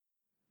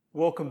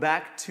Welcome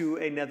back to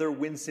another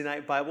Wednesday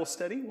night Bible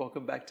study.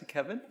 Welcome back to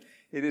Kevin.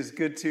 It is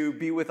good to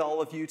be with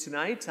all of you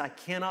tonight. I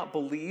cannot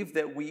believe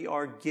that we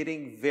are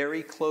getting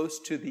very close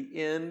to the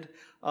end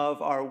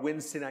of our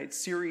Wednesday night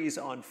series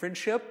on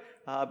friendship.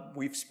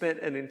 We've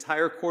spent an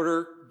entire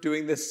quarter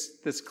doing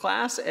this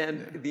class,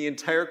 and the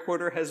entire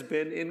quarter has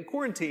been in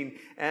quarantine,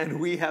 and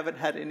we haven't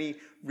had any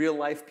real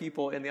life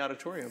people in the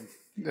auditorium.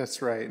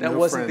 That's right. That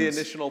wasn't the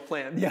initial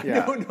plan.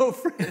 Yeah. No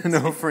friends.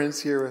 No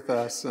friends here with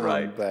us.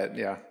 Right. But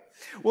yeah.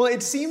 Well,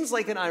 it seems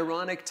like an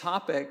ironic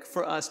topic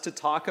for us to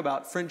talk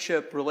about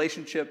friendship,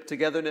 relationship,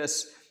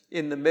 togetherness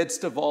in the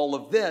midst of all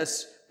of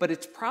this, but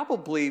it's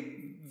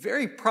probably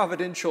very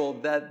providential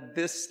that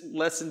this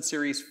lesson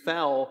series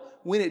fell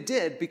when it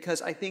did,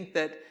 because I think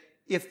that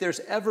if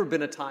there's ever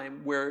been a time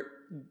where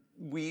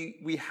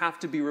we have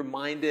to be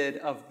reminded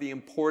of the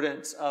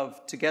importance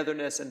of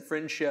togetherness and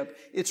friendship,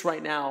 it's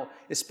right now,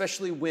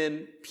 especially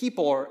when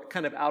people are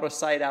kind of out of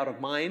sight, out of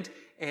mind.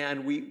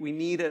 And we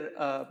need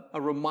a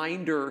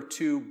reminder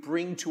to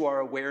bring to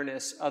our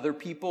awareness other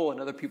people and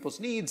other people's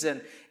needs.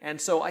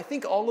 And so I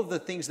think all of the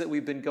things that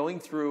we've been going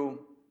through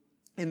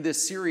in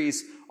this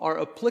series are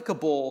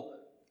applicable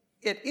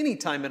at any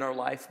time in our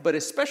life, but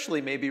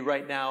especially maybe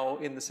right now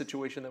in the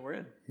situation that we're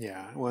in.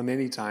 Yeah, well, and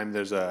any time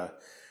there's an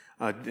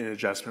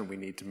adjustment we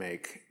need to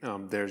make.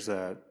 There's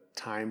a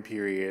time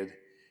period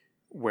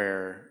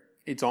where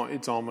it's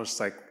almost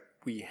like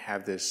we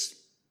have this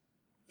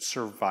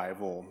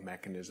survival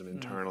mechanism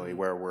internally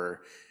where we're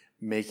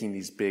making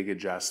these big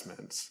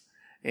adjustments.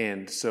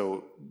 And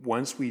so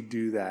once we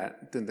do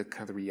that, then the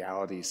kind of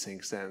reality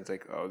sinks in. It's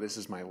like, oh, this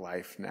is my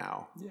life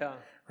now. Yeah.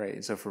 Right.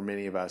 And so for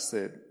many of us,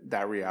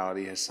 that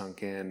reality has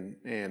sunk in,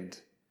 and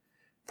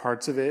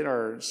parts of it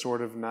are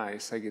sort of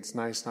nice. Like, it's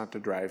nice not to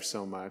drive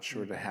so much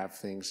or to have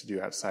things to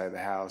do outside of the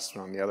house.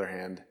 But on the other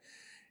hand,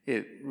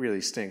 it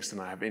really stinks to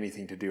not have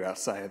anything to do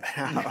outside of the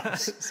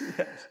house.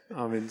 Yes.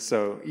 And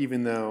so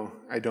even though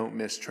I don't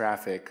miss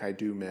traffic, I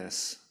do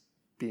miss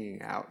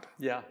being out.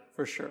 Yeah,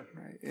 for sure.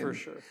 Right. For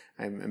sure.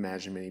 I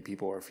imagine many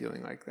people are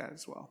feeling like that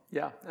as well.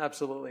 Yeah,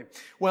 absolutely.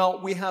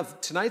 Well, we have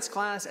tonight's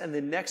class and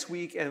then next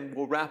week, and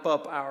we'll wrap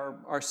up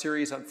our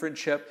series on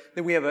friendship.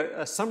 Then we have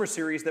a summer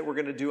series that we're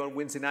going to do on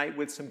Wednesday night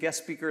with some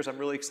guest speakers. I'm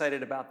really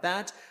excited about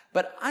that.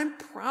 But I'm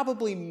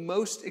probably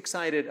most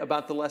excited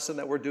about the lesson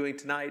that we're doing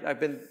tonight. I've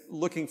been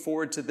looking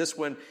forward to this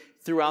one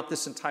throughout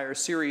this entire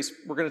series.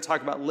 We're going to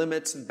talk about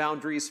limits and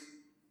boundaries.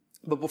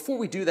 But before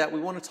we do that, we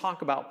want to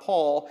talk about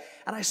Paul.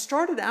 And I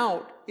started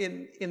out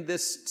in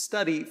this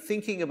study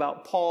thinking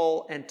about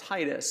Paul and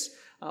Titus.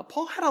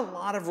 Paul had a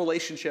lot of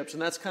relationships,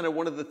 and that's kind of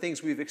one of the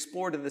things we've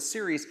explored in this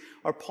series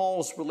are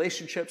Paul's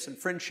relationships and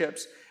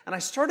friendships. And I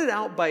started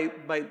out by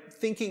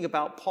thinking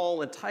about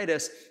Paul and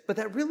Titus, but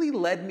that really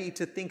led me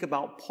to think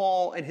about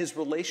Paul and his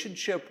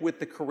relationship with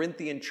the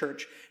Corinthian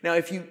church. Now,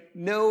 if you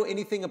know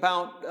anything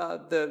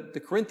about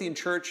the Corinthian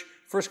church,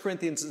 1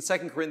 Corinthians and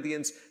 2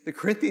 Corinthians, the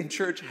Corinthian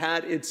church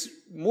had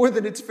more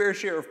than its fair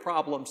share of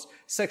problems: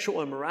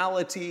 sexual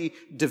immorality,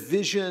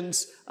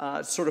 divisions,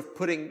 sort of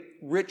putting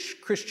rich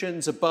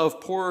Christians above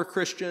poorer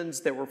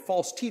Christians. There were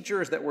false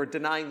teachers that were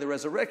denying the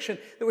resurrection.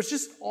 There was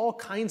just all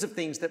kinds of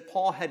things that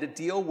Paul had to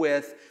deal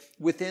with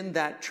within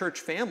that church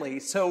family.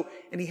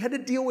 And he had to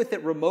deal with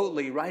it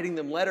remotely, writing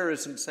them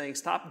letters and saying,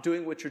 stop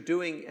doing what you're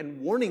doing,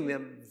 and warning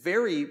them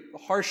very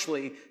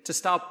harshly to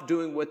stop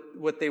doing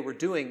what they were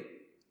doing.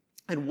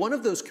 And one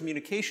of those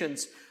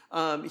communications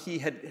he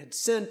had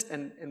sent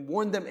and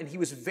warned them, and he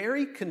was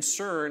very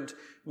concerned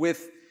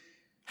with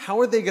how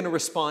are they going to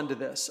respond to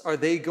this? Are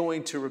they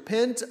going to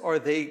repent? Are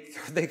they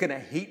going to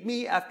hate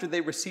me after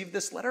they receive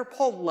this letter?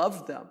 Paul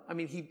loved them. I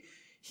mean,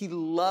 he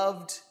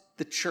loved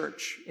the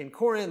church in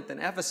Corinth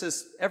and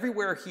Ephesus.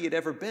 Everywhere he had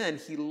ever been,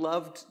 he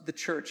loved the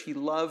church. He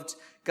loved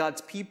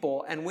God's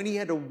people. And when he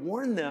had to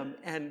warn them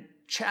and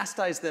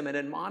chastise them and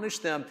admonish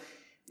them,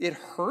 it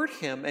hurt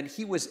him, and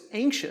he was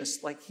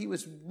anxious. Like, he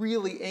was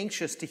really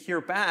anxious to hear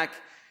back,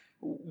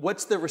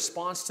 what's the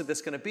response to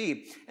this going to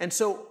be? And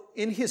so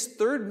in his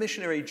third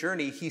missionary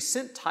journey, he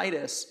sent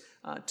Titus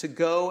to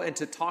go and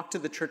to talk to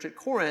the church at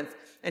Corinth,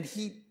 and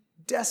he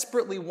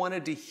desperately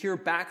wanted to hear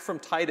back from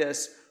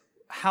Titus.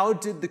 How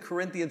did the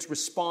Corinthians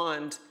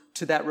respond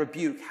to that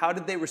rebuke? How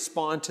did they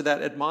respond to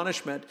that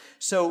admonishment?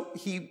 So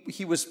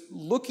he was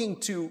looking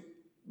to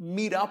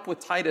meet up with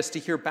Titus to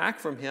hear back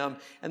from him.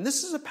 And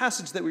this is a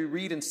passage that we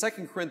read in 2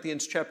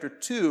 Corinthians chapter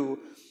 2.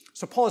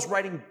 So Paul is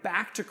writing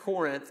back to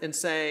Corinth and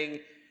saying,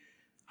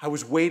 I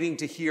was waiting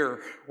to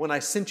hear. When I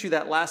sent you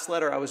that last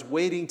letter, I was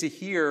waiting to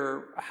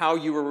hear how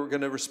you were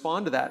going to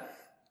respond to that.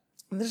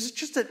 And this is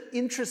just an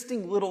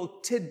interesting little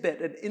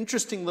tidbit, an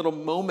interesting little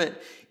moment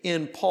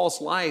in Paul's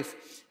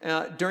life.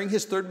 During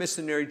his third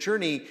missionary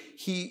journey,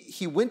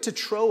 he went to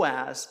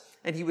Troas,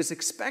 and he was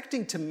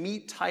expecting to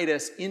meet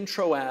Titus in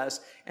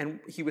Troas,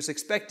 and he was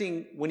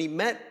expecting, when he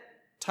met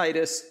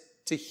Titus,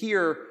 to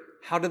hear,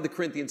 how did the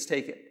Corinthians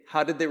take it?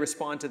 How did they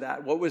respond to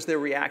that? What was their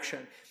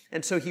reaction?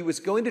 And so he was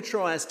going to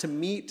Troas to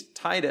meet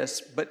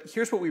Titus, but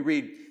here's what we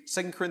read,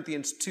 2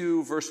 Corinthians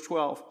 2, verse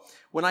 12.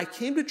 When I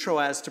came to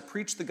Troas to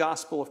preach the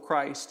gospel of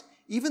Christ,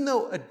 even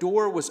though a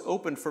door was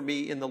open for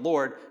me in the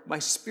Lord, my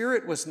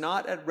spirit was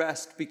not at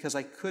rest because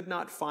I could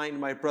not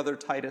find my brother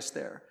Titus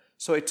there.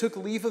 So I took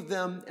leave of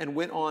them and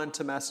went on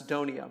to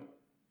Macedonia.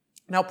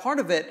 Now, part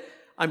of it,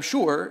 I'm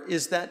sure,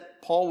 is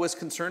that Paul was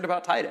concerned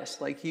about Titus.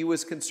 Like, he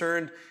was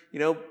concerned,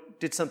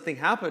 did something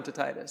happen to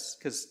Titus?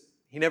 Because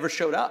he never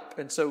showed up.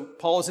 And so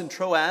Paul's in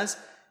Troas.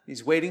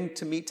 He's waiting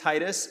to meet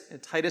Titus,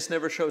 and Titus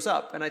never shows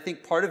up. And I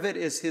think part of it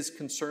is his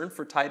concern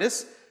for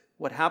Titus.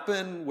 What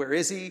happened? Where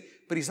is he?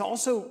 But he's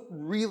also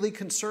really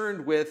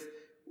concerned with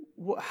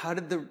how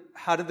did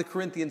the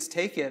Corinthians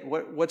take it?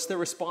 What's their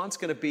response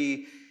going to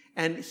be?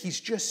 And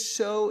he's just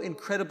so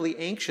incredibly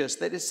anxious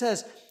that it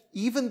says,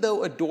 even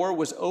though a door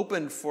was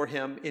opened for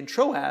him in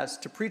Troas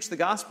to preach the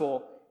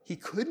gospel, he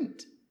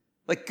couldn't.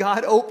 Like,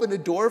 God opened a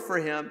door for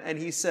him and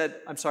he said,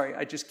 I'm sorry,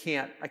 I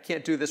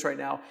can't do this right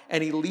now.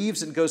 And he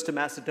leaves and goes to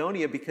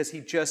Macedonia because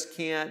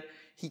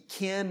he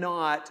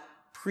cannot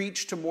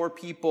preach to more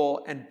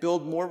people and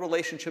build more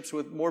relationships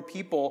with more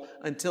people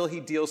until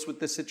he deals with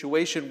this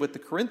situation with the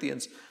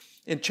Corinthians.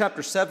 In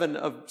chapter 7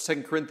 of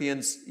 2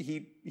 Corinthians,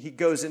 he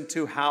goes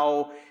into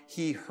how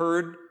he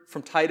heard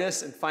from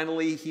Titus, and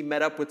finally he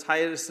met up with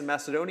Titus in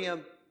Macedonia,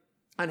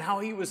 and how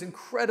he was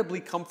incredibly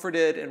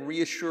comforted and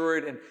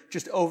reassured and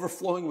just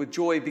overflowing with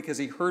joy because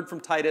he heard from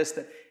Titus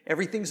that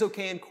everything's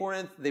okay in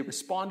Corinth. They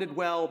responded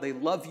well. They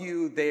love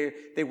you.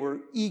 They were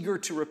eager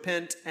to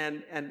repent,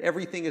 and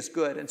everything is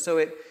good. And so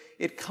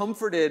it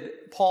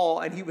comforted Paul,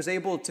 and he was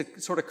able to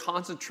sort of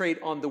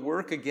concentrate on the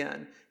work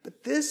again.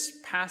 But this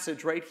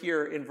passage right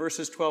here in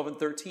verses 12 and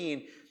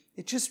 13,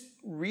 it just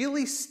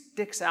really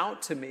sticks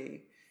out to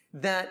me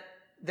that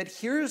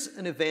here's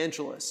an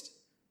evangelist,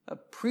 a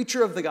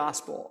preacher of the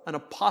gospel, an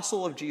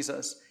apostle of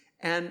Jesus,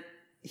 and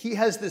he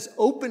has this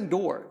open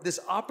door, this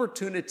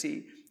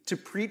opportunity to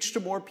preach to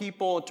more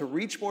people, to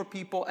reach more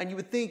people, and you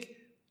would think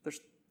there's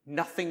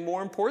nothing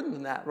more important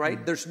than that,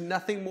 right? There's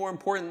nothing more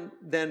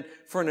important than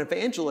for an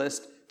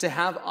evangelist to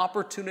have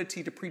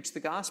opportunity to preach the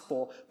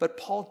gospel, but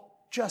Paul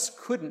just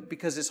couldn't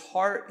because his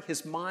heart,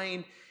 his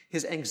mind,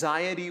 his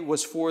anxiety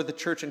was for the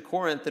church in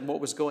Corinth and what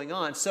was going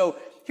on. So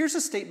here's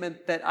a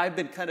statement that I've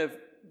been kind of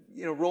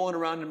rolling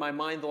around in my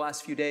mind the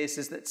last few days,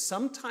 is that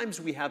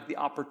sometimes we have the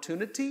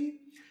opportunity,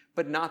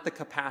 but not the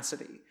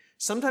capacity.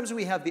 Sometimes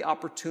we have the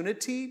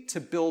opportunity to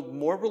build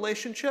more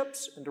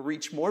relationships and to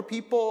reach more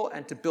people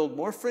and to build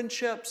more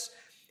friendships,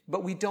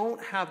 but we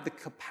don't have the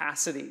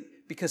capacity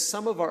because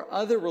some of our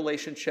other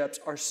relationships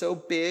are so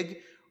big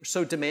or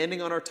so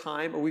demanding on our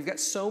time, or we've got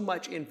so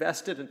much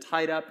invested and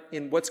tied up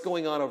in what's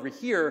going on over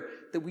here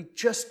that we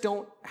just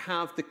don't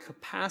have the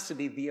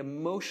capacity, the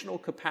emotional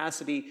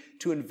capacity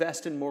to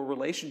invest in more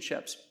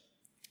relationships.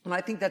 And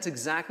I think that's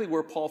exactly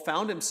where Paul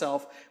found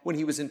himself when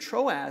he was in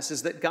Troas,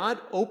 is that God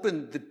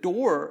opened the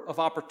door of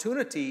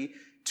opportunity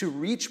to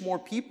reach more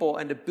people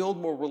and to build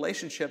more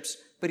relationships,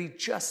 but he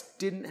just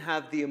didn't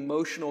have the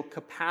emotional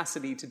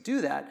capacity to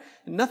do that.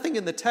 And nothing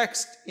in the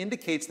text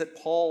indicates that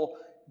Paul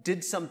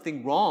did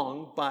something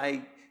wrong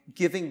by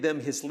giving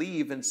them his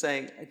leave and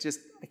saying,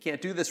 I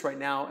can't do this right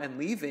now, and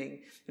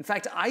leaving. In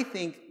fact, I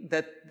think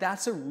that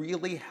that's a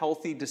really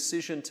healthy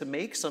decision to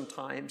make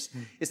sometimes,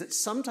 is that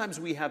sometimes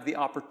we have the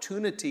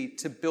opportunity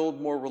to build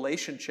more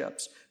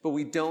relationships, but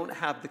we don't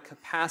have the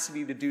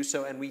capacity to do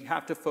so, and we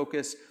have to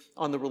focus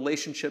on the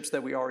relationships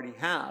that we already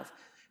have.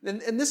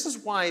 And this is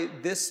why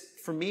this,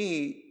 for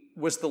me,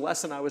 was the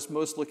lesson I was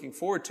most looking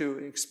forward to,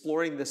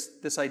 exploring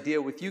this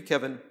idea with you,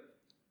 Kevin,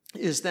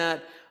 is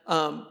that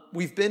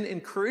we've been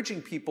encouraging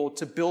people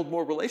to build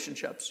more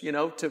relationships,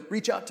 to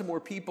reach out to more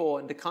people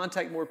and to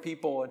contact more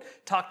people and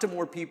talk to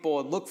more people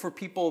and look for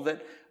people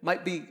that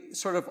might be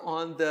sort of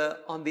on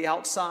the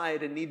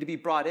outside and need to be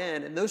brought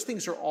in. And those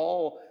things are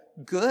all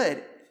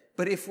good.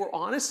 But if we're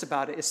honest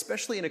about it,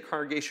 especially in a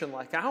congregation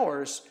like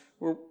ours,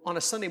 where on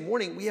a Sunday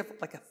morning, we have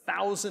like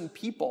 1,000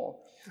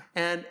 people.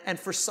 And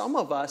for some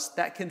of us,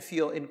 that can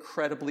feel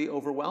incredibly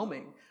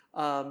overwhelming.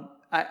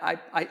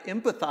 I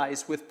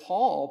empathize with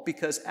Paul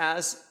because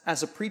as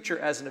a preacher,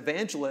 as an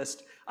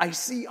evangelist, I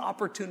see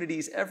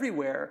opportunities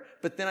everywhere.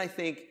 But then I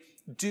think,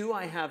 do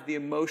I have the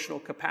emotional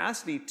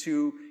capacity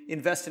to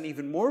invest in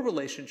even more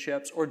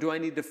relationships, or do I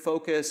need to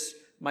focus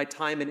my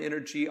time and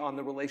energy on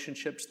the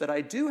relationships that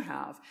I do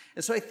have?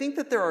 And so I think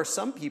that there are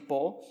some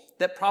people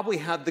that probably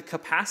have the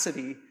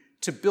capacity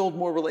to build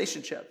more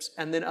relationships,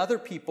 and then other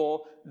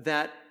people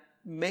that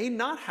may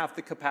not have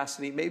the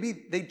capacity. Maybe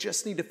they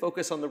just need to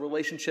focus on the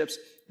relationships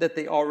that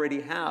they already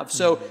have.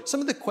 So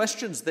some of the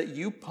questions that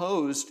you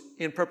posed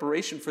in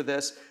preparation for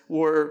this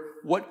were,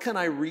 what can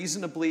I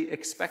reasonably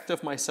expect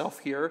of myself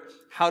here?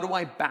 How do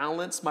I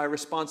balance my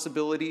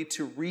responsibility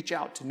to reach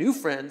out to new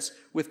friends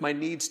with my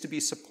needs to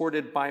be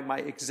supported by my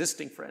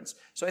existing friends?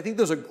 So I think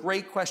those are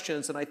great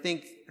questions, and I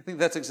think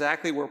that's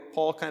exactly where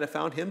Paul kind of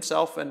found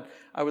himself, and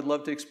I would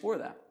love to explore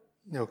that.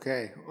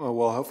 Okay.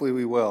 Well, hopefully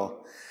we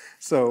will.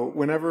 So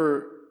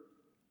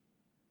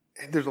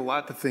there's a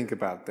lot to think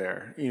about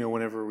there.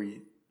 Whenever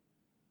we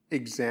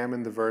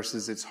examine the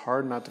verses, it's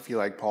hard not to feel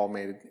like Paul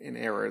made an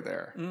error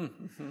there.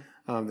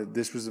 Mm-hmm. That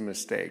this was a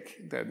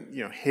mistake, that,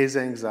 his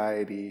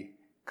anxiety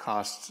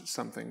cost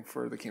something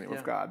for the kingdom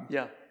of God.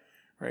 Yeah.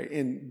 Right.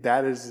 And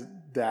that is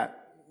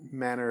that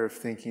manner of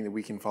thinking that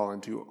we can fall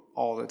into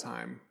all the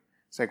time.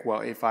 It's like,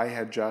 well, if I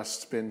had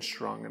just been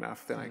strong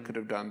enough, then I could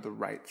have done the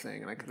right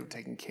thing, and I could have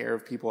taken care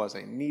of people as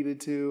I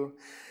needed to,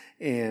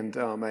 and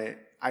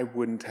I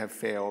wouldn't have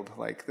failed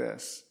like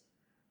this,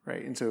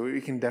 right? And so we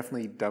can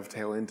definitely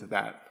dovetail into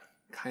that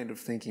kind of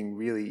thinking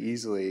really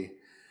easily.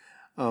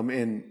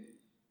 And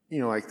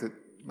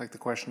like the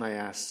question I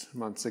asked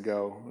months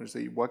ago was,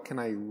 what can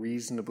I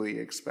reasonably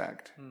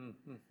expect,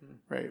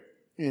 right?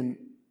 And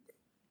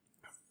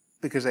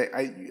because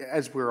I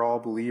as we're all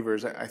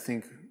believers, I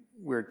think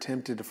we're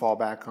tempted to fall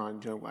back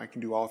on, I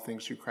can do all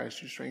things through Christ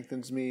who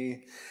strengthens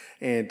me,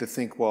 and to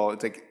think, well,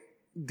 it's like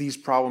these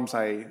problems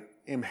I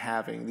am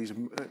having, these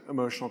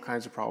emotional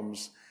kinds of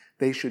problems,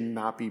 they should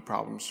not be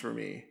problems for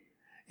me.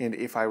 And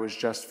if I was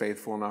just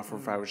faithful enough, or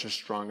if I was just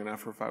strong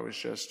enough, or if I was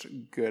just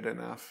good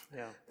enough,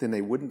 then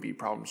they wouldn't be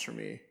problems for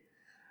me.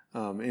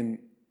 And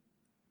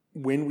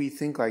when we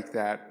think like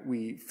that,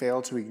 we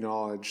fail to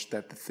acknowledge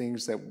that the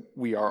things that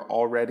we are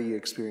already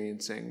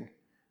experiencing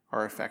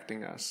are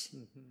affecting us.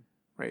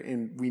 Right?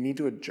 And we need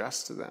to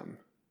adjust to them.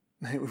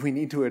 We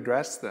need to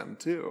address them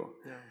too.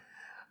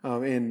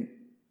 And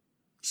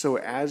so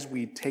as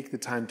we take the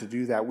time to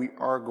do that, we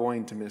are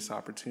going to miss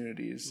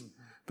opportunities.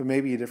 But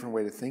maybe a different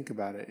way to think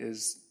about it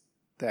is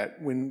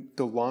that when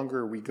the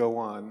longer we go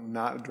on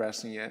not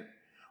addressing it,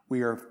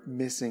 we are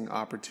missing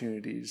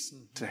opportunities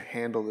to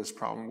handle this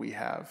problem we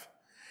have.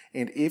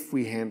 And if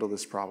we handle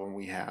this problem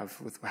we have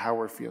with how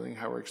we're feeling,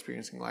 how we're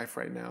experiencing life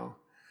right now,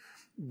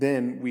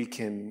 then we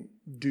can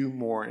do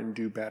more and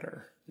do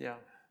better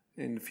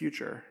in the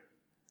future.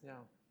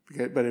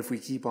 But if we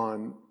keep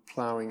on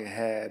plowing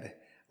ahead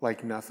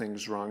like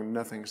nothing's wrong,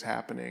 nothing's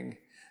happening,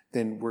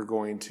 then we're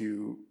going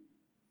to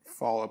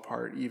fall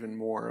apart even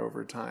more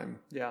over time.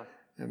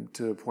 And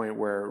to the point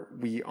where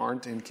we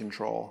aren't in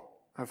control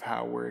of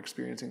how we're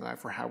experiencing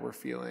life or how we're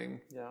feeling.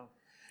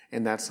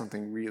 And that's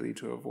something really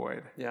to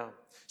avoid.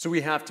 So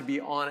we have to be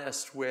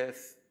honest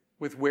with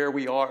where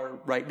we are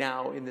right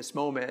now in this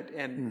moment,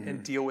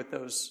 and deal with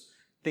those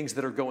things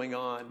that are going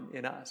on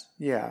in us.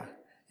 We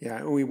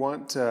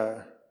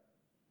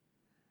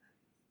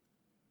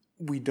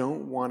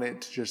don't want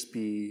it to just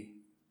be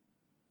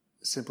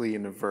simply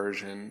an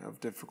aversion of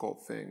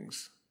difficult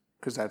things,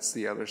 because that's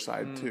the other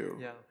side too.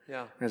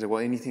 And I say, well,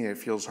 anything that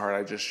feels hard,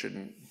 I just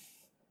shouldn't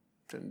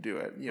do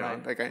it. You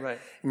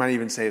might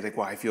even say, like,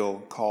 well, I feel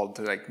called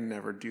to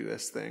never do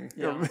this thing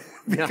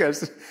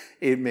because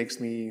it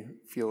makes me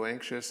feel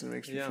anxious and it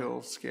makes me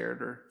feel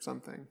scared or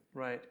something.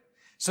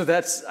 So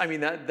that's the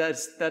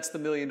 $1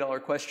 million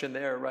question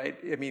there, right?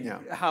 I mean,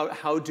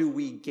 how do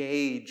we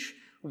gauge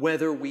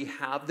whether we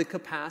have the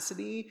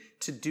capacity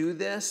to do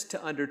this,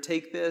 to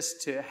undertake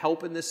this, to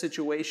help in this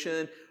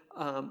situation,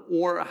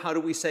 or how do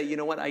we say, you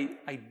know what,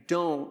 I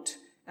don't,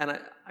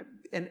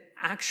 and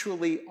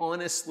actually,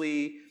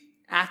 honestly,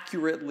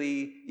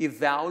 accurately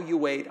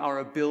evaluate our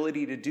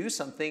ability to do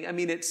something? I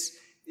mean, it's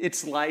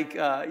like,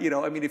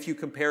 if you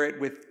compare it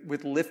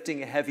with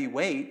lifting a heavy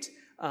weight,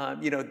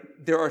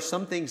 there are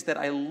some things that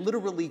I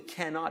literally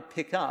cannot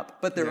pick up,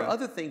 but there are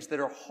other things that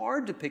are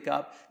hard to pick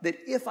up that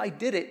if I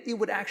did it, it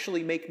would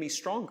actually make me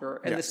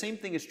stronger. And the same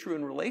thing is true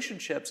in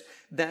relationships,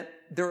 that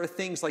there are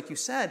things, like you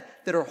said,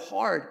 that are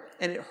hard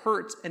and it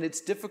hurts and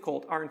it's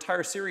difficult. Our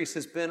entire series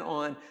has been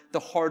on the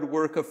hard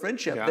work of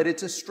friendship, that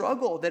it's a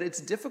struggle, that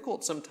it's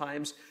difficult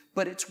sometimes,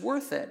 but it's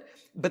worth it.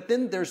 But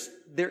then there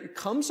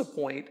comes a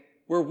point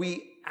where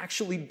we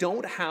actually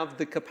don't have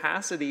the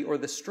capacity or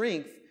the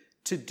strength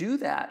to do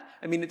that.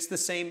 I mean, it's the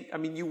same. I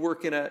mean, you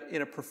work in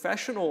a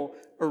professional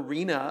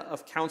arena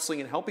of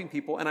counseling and helping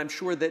people, and I'm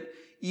sure that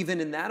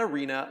even in that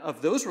arena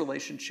of those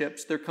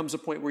relationships, there comes a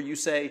point where you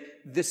say,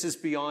 this is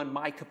beyond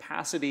my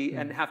capacity,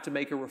 and have to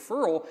make a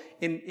referral.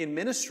 In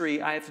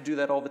ministry, I have to do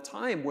that all the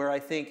time, where I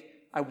think,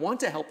 I want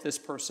to help this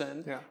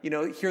person.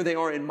 Here they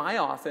are in my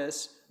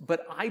office,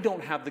 but I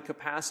don't have the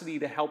capacity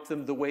to help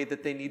them the way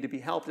that they need to be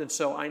helped. And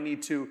so I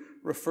need to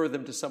refer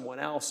them to someone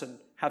else and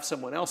have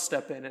someone else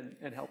step in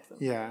and help them.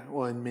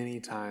 Well, and many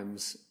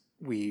times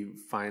we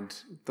find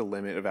the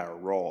limit of our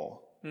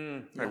role,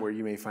 right? Where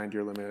you may find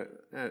your limit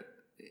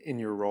in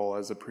your role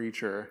as a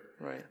preacher.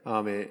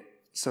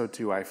 So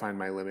too, I find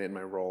my limit in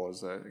my role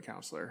as a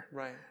counselor.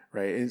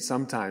 Right. And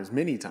sometimes,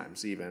 many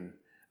times even,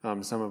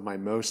 some of my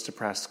most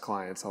depressed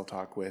clients I'll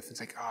talk with,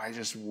 it's like, I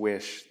just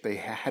wish they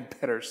had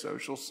better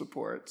social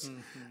supports.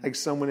 Like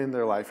someone in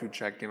their life who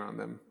check in on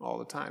them all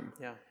the time.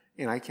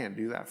 And I can't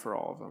do that for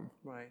all of them.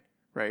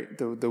 Right.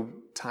 The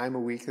time a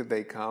week that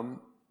they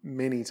come,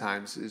 many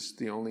times is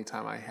the only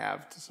time I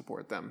have to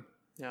support them.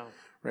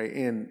 Right.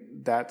 And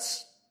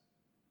that's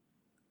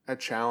a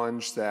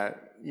challenge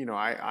that,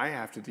 I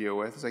have to deal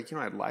with. It's like,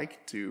 I'd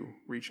like to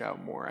reach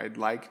out more. I'd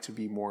like to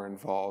be more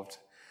involved,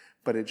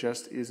 but it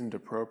just isn't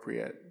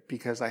appropriate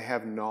because I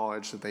have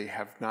knowledge that they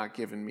have not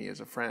given me as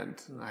a friend.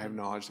 I have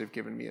knowledge they've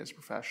given me as a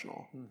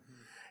professional.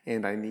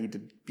 And I need to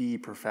be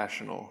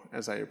professional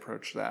as I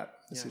approach that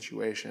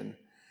situation.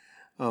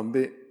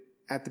 But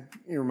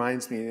it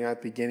reminds me,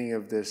 at the beginning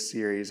of this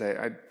series,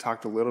 I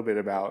talked a little bit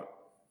about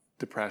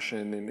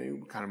depression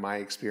and kind of my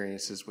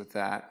experiences with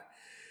that.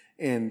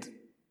 And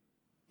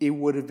it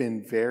would have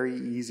been very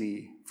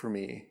easy for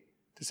me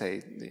to say,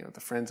 the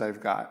friends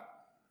I've got,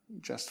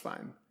 just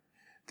fine.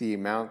 The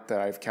amount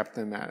that I've kept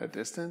them at a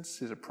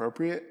distance is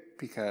appropriate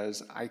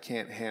because I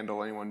can't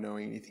handle anyone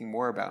knowing anything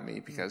more about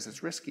me because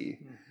it's risky,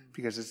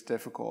 because it's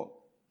difficult.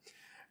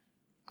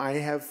 I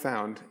have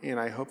found, and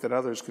I hope that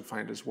others could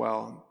find as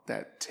well,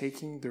 that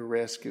taking the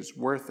risk is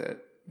worth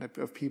it,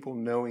 of people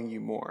knowing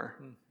you more.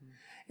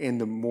 And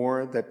the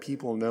more that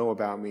people know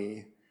about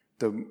me,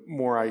 the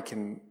more I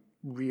can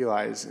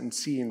realize and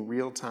see in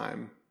real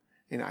time,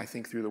 and I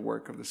think through the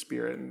work of the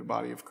Spirit and the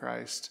body of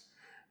Christ,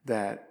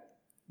 that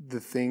the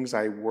things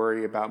I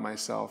worry about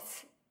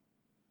myself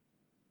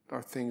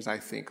are things I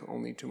think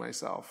only to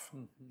myself.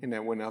 And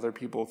that when other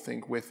people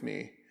think with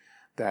me,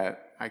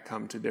 that I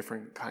come to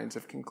different kinds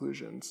of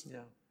conclusions. Yeah.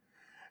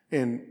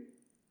 And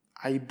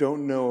I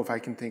don't know if I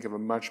can think of a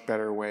much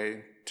better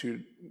way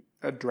to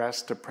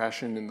address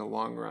depression in the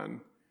long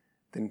run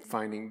than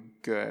finding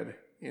good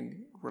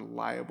and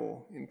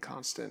reliable and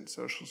constant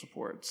social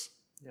supports.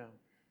 Yeah.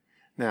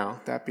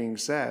 Now, that being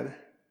said,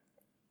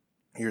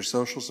 your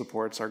social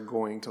supports are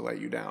going to let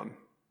you down.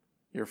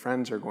 Your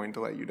friends are going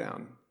to let you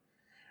down,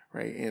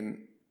 right?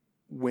 And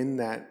when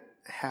that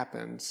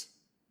happens,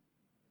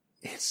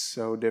 it's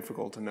so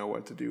difficult to know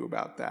what to do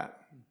about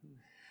that.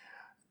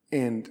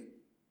 And,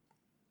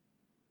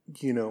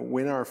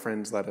 when our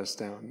friends let us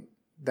down,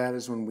 that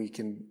is when we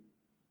can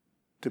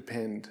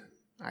depend,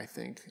 I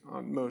think,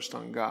 most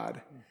on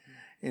God.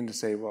 And to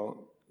say,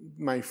 well,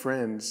 my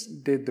friends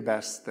did the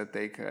best that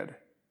they could.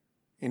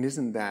 And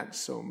isn't that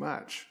so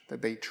much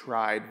that they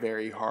tried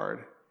very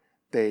hard?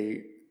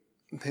 They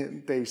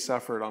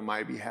suffered on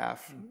my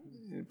behalf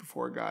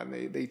before God.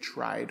 And they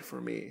tried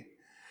for me.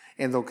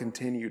 And they'll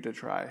continue to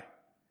try.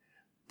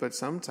 But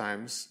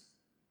sometimes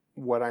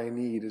what I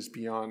need is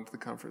beyond the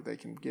comfort they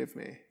can give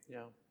me.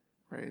 Yeah.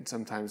 Right? And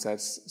sometimes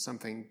that's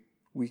something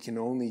we can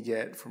only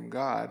get from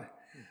God.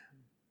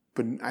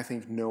 But I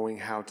think knowing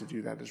how to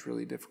do that is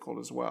really difficult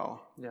as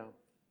well. Yeah.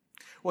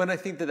 Well, and I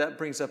think that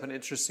brings up an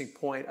interesting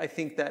point. I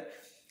think that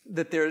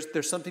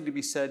there's something to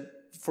be said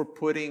for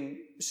putting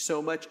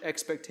so much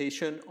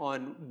expectation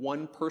on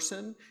one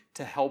person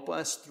to help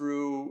us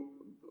through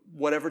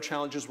whatever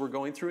challenges we're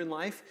going through in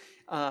life,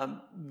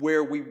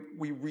 where we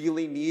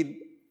really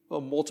need a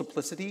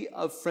multiplicity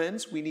of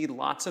friends. We need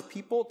lots of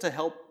people to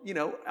help,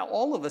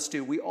 all of us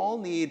do. We all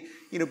need,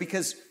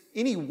 because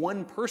any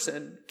one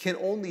person can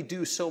only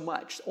do so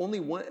much.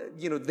 Only one,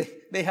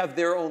 they have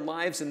their own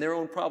lives and their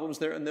own problems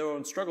and their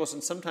own struggles.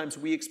 And sometimes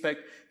we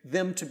expect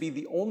them to be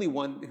the only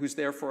one who's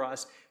there for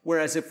us.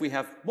 Whereas if we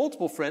have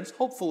multiple friends,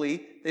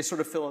 hopefully they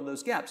sort of fill in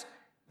those gaps.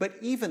 But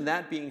even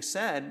that being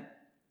said,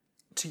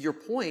 to your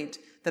point,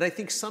 that I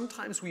think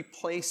sometimes we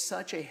place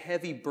such a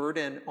heavy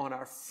burden on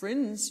our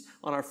friends,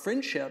 on our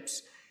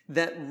friendships,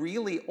 that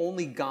really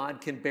only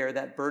God can bear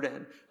that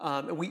burden.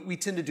 And we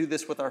tend to do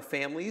this with our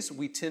families.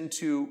 We tend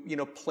to,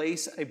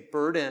 place a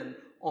burden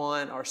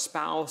on our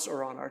spouse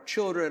or on our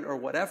children or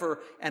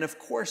whatever. And of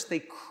course, they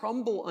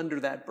crumble under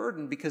that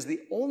burden because the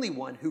only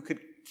one who could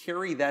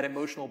carry that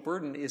emotional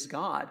burden is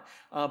God.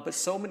 But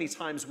so many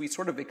times we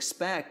sort of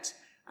expect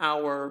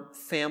our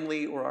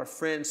family or our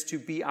friends to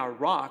be our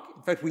rock.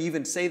 In fact, we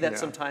even say that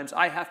sometimes,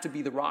 I have to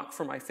be the rock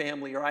for my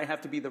family, or I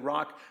have to be the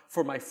rock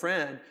for my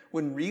friend,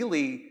 when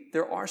really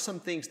there are some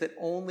things that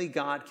only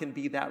God can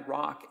be that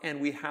rock.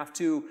 And we have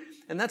to,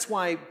 and that's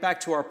why,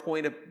 back to our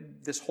point of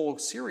this whole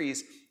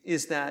series,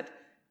 is that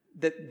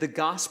the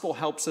gospel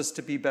helps us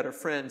to be better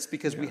friends,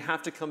 because we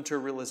have to come to a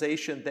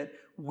realization that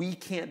we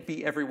can't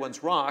be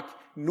everyone's rock,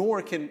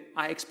 nor can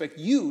I expect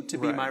you to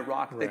be my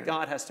rock, that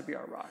God has to be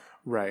our rock.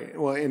 Right.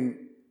 Well, and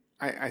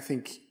I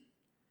think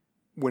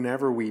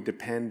whenever we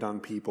depend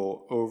on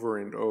people over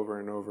and over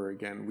and over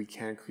again, we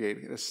can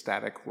create a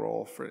static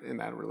role in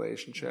that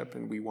relationship,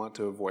 and we want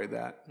to avoid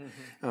that.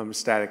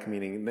 Static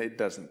meaning it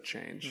doesn't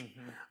change.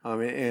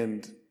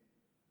 And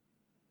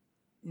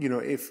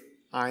if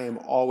I am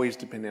always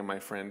depending on my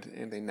friend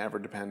and they never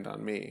depend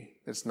on me,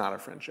 it's not a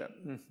friendship,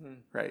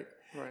 right?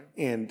 Right.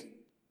 And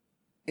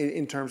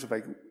in terms of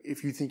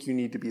if you think you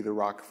need to be the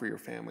rock for your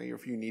family, or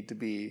if you need to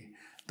be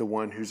the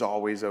one who's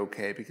always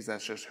okay because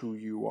that's just who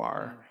you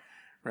are,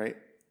 right?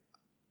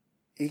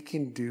 It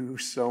can do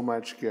so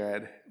much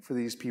good for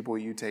these people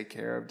you take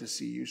care of to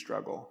see you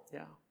struggle.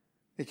 Yeah.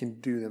 It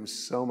can do them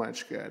so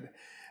much good,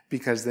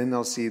 because then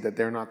they'll see that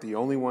they're not the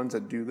only ones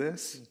that do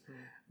this,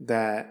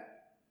 that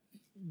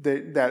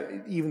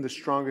even the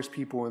strongest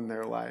people in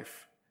their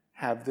life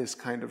have this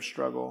kind of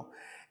struggle,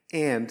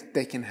 and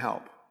they can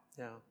help.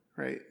 Yeah.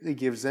 Right? It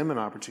gives them an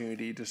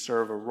opportunity to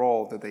serve a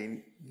role that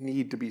they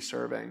need to be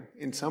serving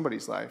in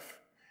somebody's life,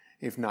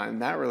 if not in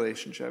that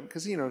relationship.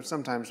 Because,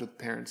 sometimes with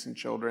parents and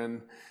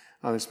children,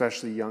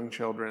 especially young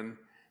children,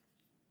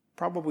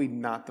 probably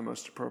not the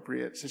most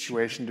appropriate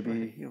situation to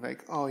be my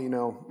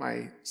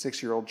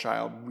 6-year-old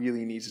child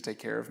really needs to take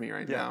care of me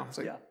right now. It's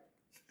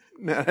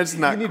No, that's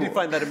not You need cool. to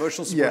find that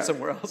emotional support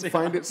somewhere else. Yeah.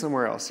 Find it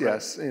somewhere else,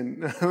 yes.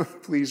 And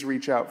please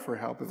reach out for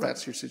help if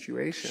that's your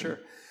situation. Sure.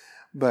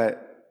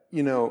 But,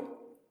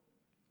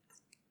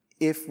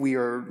 if we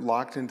are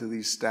locked into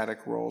these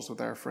static roles with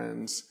our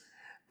friends,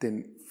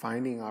 then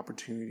finding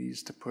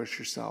opportunities to push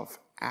yourself,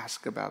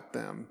 ask about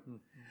them.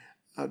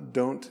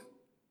 Don't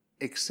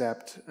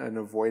accept an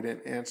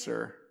avoidant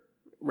answer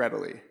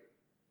readily,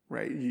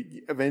 right?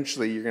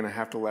 Eventually, you're going to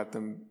have to let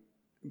them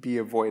be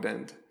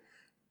avoidant,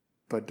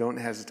 but don't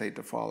hesitate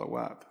to follow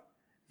up.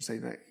 Say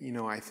that,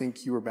 I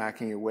think you were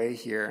backing away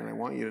here, and I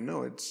want you to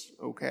know it's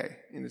okay.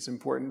 And it's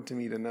important to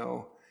me to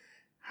know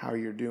how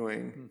you're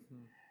doing.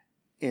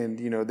 And,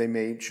 they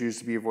may choose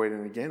to be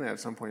avoidant again. At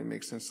some point, it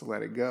makes sense to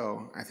let it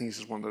go. I think this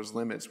is one of those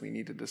limits we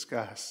need to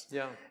discuss.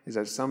 Yeah. Is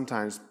that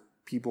sometimes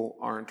people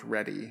aren't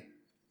ready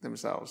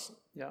themselves.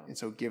 Yeah. And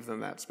so give them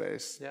that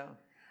space. Yeah.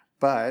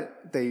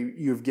 But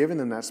you've given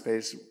them that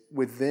space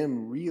with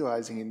them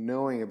realizing and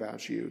knowing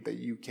about you that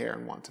you care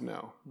and want to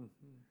know.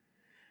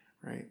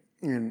 Right?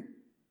 And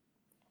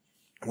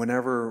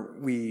whenever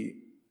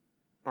we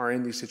are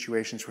in these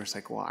situations where it's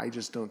like, well, I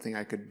just don't think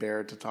I could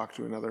bear to talk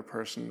to another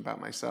person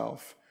about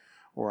myself,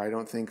 or I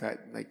don't think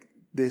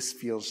this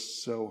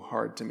feels so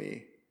hard to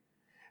me.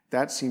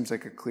 That seems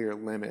like a clear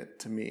limit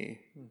to me,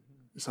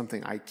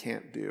 something I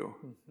can't do,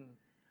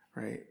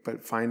 right?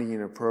 But finding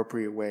an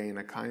appropriate way and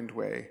a kind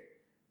way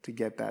to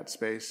get that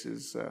space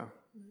is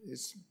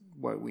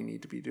what we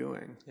need to be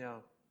doing. Yeah.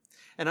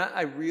 And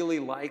I really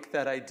like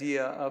that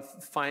idea of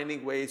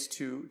finding ways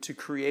to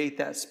create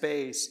that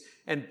space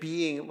and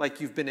being,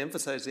 like you've been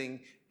emphasizing,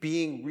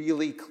 being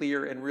really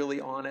clear and really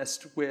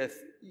honest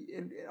with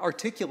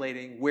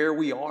articulating where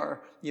we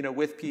are,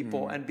 with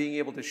people and being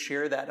able to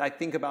share that. I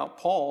think about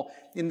Paul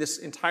in this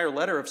entire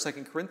letter of 2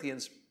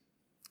 Corinthians.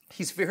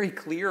 He's very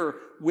clear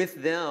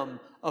with them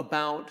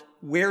about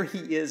where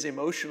he is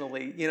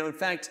emotionally. In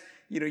fact,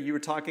 you were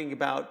talking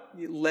about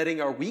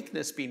letting our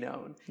weakness be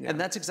known. Yeah. And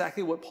that's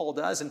exactly what Paul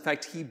does. In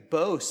fact, he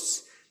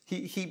boasts,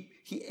 he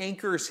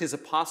anchors his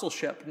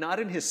apostleship, not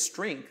in his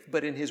strength,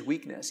 but in his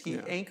weakness. He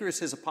anchors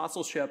his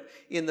apostleship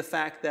in the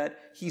fact that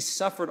he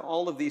suffered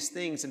all of these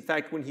things. In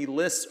fact, when he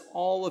lists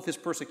all of his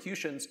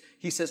persecutions,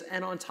 he says,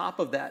 and on top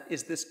of that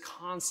is this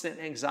constant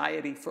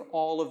anxiety for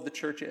all of the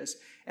churches.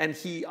 And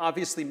he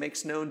obviously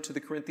makes known to the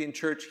Corinthian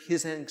church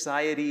his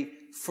anxiety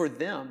for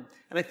them.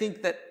 And I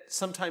think that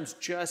sometimes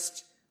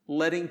just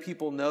letting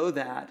people know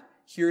that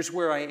here's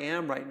where I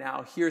am right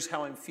now, here's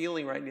how I'm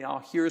feeling right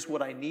now, here's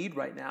what I need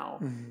right now.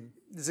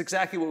 This is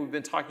exactly what we've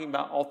been talking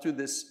about all through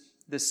this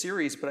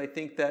series, but I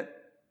think that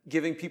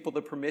giving people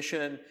the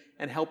permission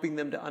and helping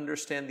them to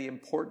understand the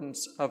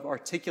importance of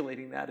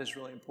articulating that is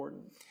really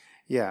important.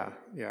 Yeah.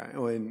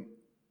 And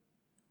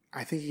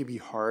I think it can be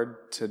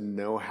hard to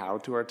know how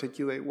to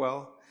articulate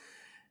well.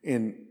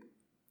 And,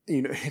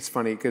 it's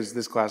funny because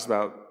this class is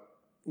about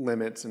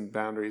limits and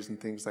boundaries and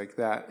things like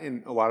that.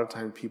 And a lot of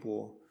times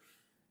people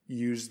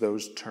use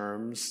those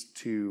terms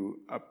to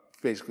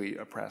basically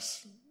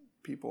oppress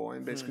people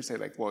and basically say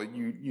well,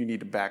 you need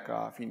to back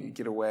off, you need to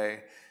get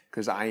away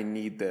because I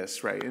need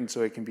this, right? And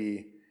so it can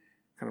be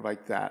kind of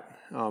like that,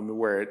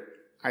 where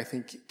I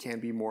think it can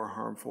be more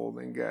harmful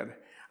than good.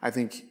 I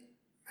think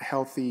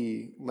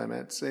healthy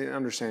limits,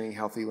 understanding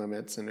healthy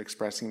limits and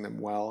expressing them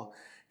well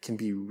can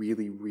be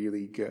really,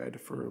 really good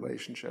for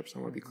relationships. I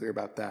want to be clear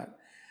about that.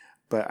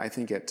 But I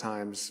think at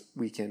times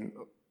we can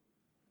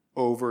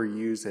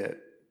overuse it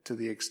to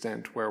the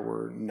extent where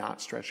we're not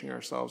stretching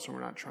ourselves and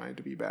we're not trying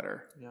to be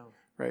better. Yeah.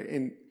 Right.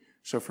 And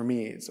so for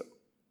me, it's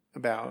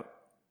about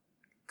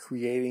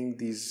creating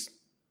these,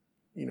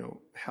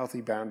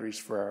 healthy boundaries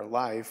for our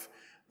life,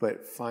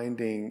 but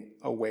finding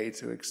a way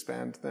to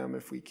expand them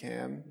if we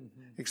can,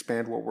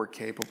 expand what we're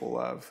capable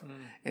of.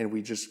 And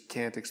we just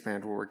can't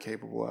expand what we're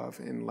capable of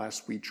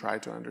unless we try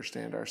to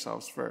understand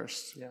ourselves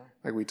first,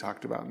 like we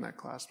talked about in that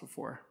class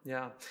before.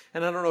 Yeah.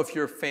 And I don't know if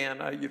you're a fan,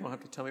 you don't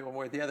have to tell me one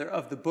way or the other,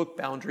 of the book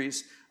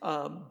Boundaries,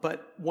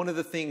 but one of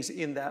the things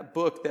in that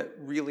book that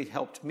really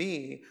helped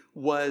me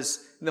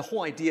was, the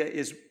whole idea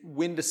is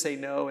when to say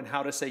no and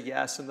how to say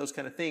yes and those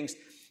kind of things.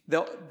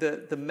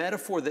 The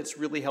metaphor that's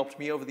really helped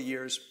me over the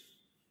years,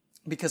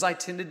 because I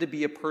tended to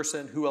be a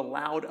person who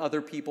allowed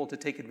other people to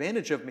take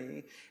advantage of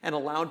me and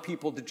allowed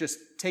people to just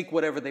take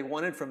whatever they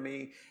wanted from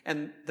me.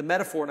 And the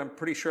metaphor, and I'm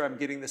pretty sure I'm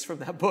getting this from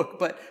that book,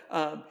 but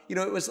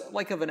it was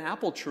like of an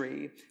apple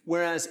tree.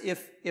 Whereas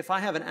if I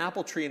have an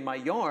apple tree in my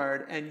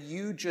yard and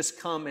you just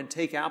come and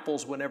take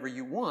apples whenever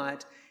you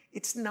want,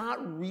 it's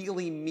not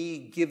really me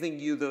giving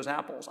you those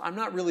apples. I'm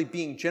not really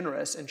being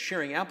generous and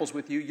sharing apples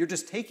with you. You're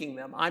just taking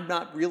them. I'm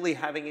not really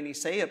having any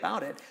say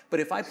about it.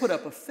 But if I put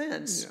up a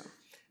fence,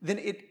 then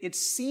it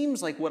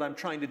seems like what I'm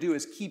trying to do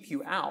is keep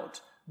you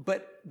out.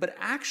 But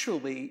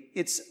actually,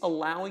 it's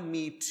allowing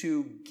me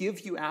to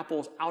give you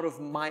apples out of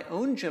my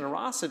own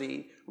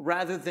generosity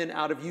rather than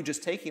out of you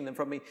just taking them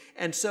from me.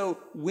 And so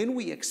when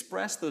we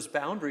express those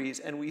boundaries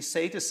and we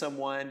say to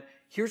someone,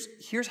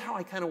 here's how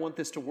I kind of want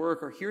this to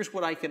work, or here's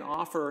what I can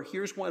offer, or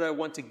here's what I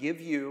want to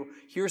give you,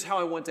 here's how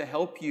I want to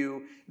help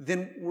you,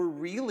 then we're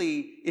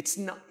really,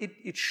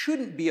 it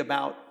shouldn't be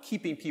about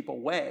keeping people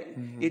away.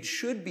 Mm-hmm. It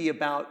should be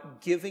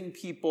about giving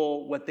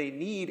people what they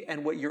need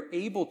and what you're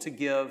able to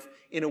give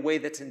in a way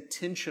that's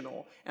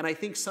intentional. And I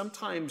think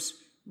sometimes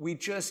we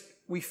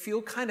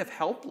feel kind of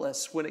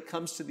helpless when it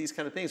comes to these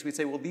kind of things. We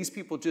say, well, these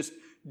people just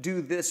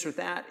do this or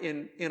that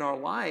in our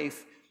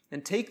life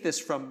and take this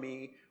from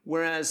me.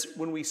 Whereas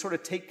when we sort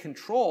of take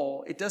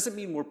control, it doesn't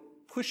mean we're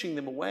pushing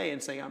them away and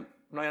saying, I'm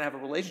not going to have a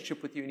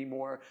relationship with you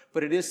anymore.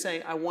 But it is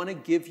saying, I want to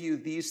give you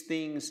these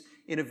things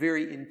in a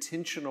very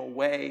intentional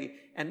way.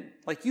 And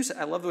like you said,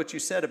 I love what you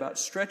said about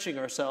stretching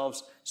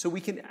ourselves so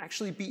we can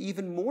actually be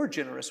even more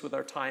generous with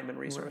our time and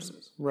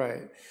resources.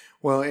 Right.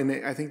 Well,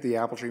 and I think the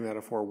apple tree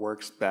metaphor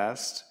works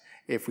best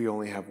if we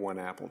only have one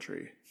apple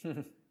tree.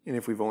 And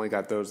if we've only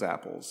got those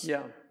apples.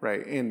 Yeah.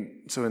 Right.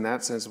 And so in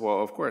that sense,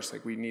 well, of course,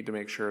 like we need to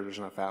make sure there's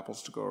enough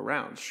apples to go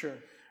around. Sure.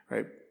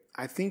 Right.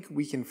 I think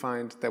we can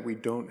find that we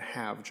don't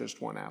have just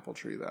one apple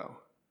tree though.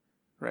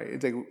 Right.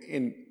 It's like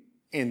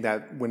in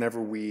that whenever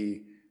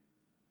we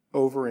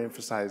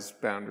overemphasize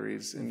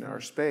boundaries in our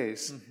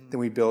space,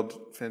 then we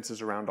build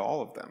fences around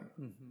all of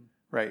them.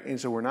 Right. And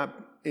so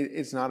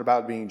it's not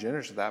about being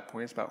generous at that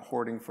point. It's about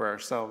hoarding for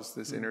ourselves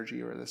this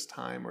energy or this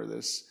time or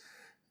this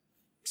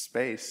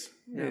space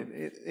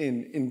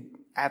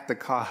at the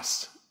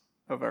cost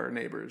of our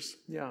neighbors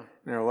and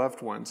our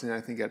loved ones. And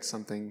I think that's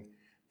something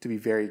to be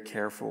very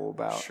careful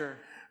about. Sure.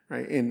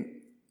 Right.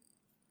 And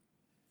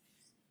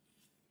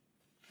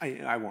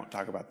I won't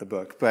talk about the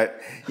book,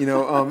 but,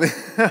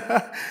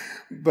 but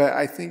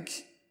I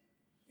think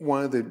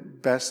one of the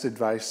best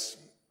advice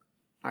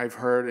I've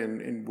heard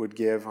and would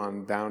give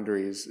on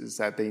boundaries is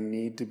that they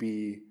need to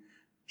be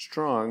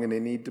strong and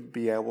they need to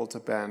be able to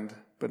bend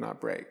but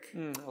not break.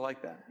 I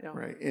like that. Yeah.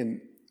 Right.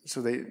 And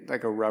so they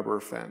like a rubber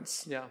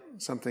fence. Yeah.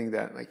 Something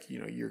that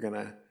you're going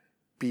to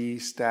be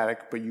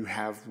static, but you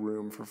have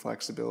room for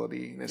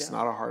flexibility. And it's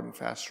not a hard and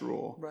fast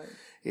rule. Right.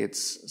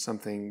 It's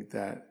something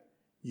that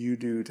you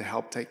do to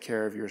help take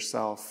care of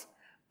yourself.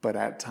 But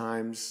at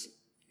times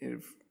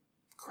of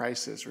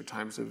crisis or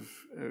times of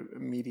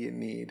immediate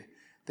need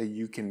that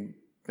you can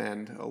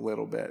bend a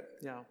little bit.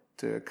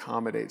 To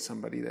accommodate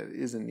somebody that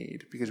is in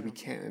need, because we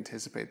can't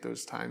anticipate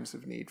those times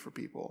of need for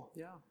people.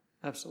 Yeah,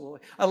 absolutely.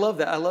 I love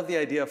that. I love the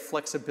idea of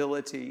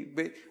flexibility.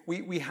 But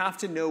we have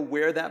to know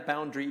where that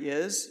boundary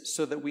is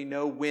so that we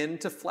know when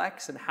to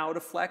flex and how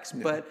to flex.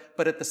 Yeah.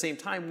 But at the same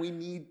time, we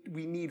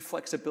need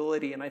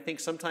flexibility. And I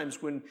think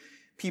sometimes when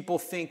people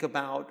think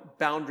about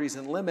boundaries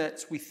and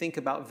limits, we think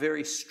about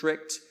very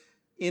strict,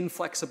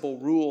 inflexible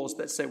rules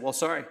that say, well,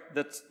 sorry,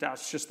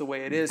 that's just the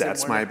way it is.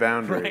 That's my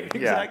boundary. Right,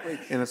 exactly.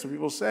 And that's what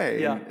people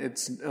say. Yeah. And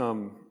it's,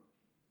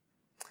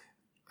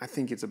 I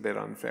think it's a bit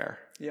unfair.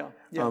 Yeah.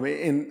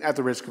 And at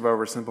the risk of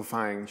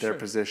oversimplifying their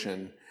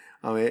position.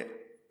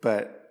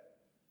 But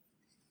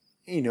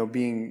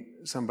being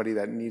somebody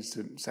that needs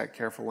to set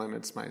careful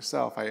limits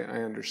myself, I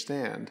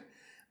understand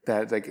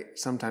that like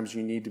sometimes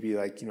you need to be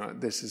like,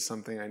 this is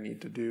something I need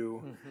to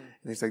do. And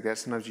things like that.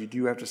 Sometimes you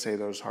do have to say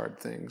those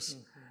hard things.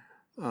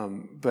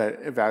 But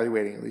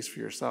evaluating, at least for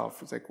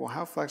yourself, it's like, well,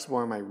 how flexible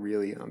am I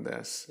really on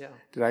this? Yeah.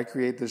 Did I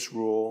create this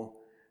rule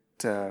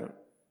to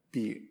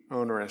be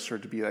onerous or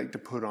to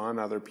put on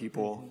other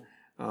people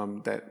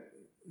that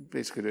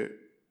basically to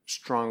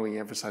strongly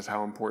emphasize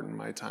how important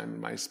my time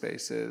and my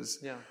space is?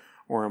 Yeah.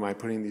 Or am I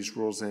putting these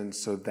rules in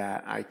so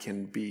that I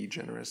can be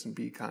generous and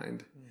be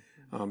kind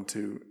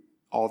to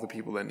all the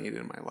people that need it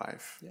in my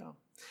life? Yeah.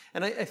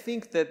 And I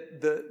think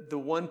that the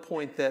one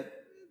point that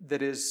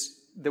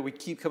we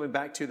keep coming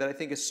back to that I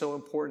think is so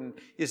important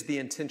is the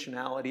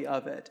intentionality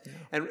of it.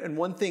 Yeah. And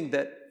one thing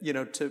that,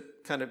 to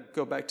kind of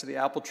go back to the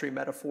apple tree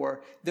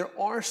metaphor, there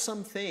are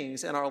some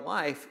things in our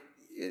life,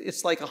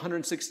 it's like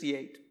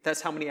 168.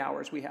 That's how many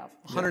hours we have.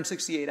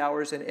 168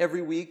 hours, and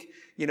every week,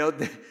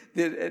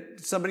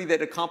 somebody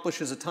that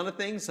accomplishes a ton of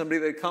things, somebody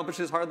that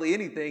accomplishes hardly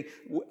anything,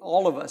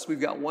 all of us, we've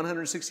got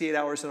 168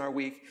 hours in our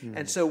week.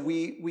 And so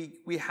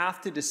we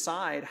have to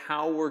decide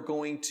how we're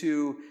going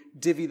to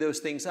divvy those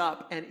things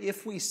up. And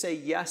if we say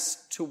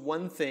yes to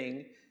one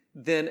thing,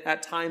 then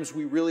at times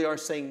we really are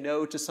saying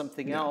no to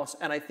something else.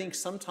 And I think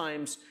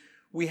sometimes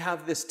we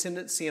have this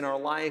tendency in our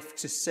life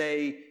to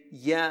say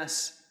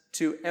yes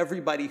to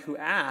everybody who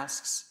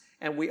asks,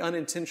 and we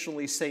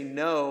unintentionally say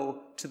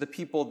no to the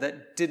people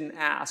that didn't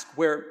ask,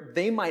 where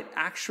they might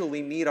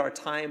actually need our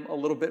time a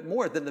little bit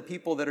more than the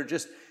people that are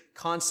just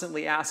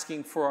constantly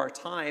asking for our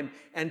time,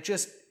 and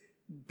just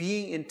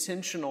being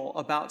intentional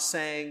about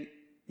saying,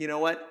 you know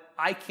what,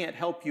 I can't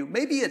help you.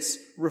 Maybe it's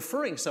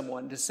referring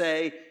someone to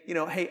say,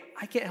 hey,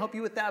 I can't help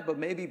you with that, but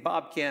maybe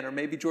Bob can, or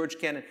maybe George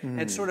can,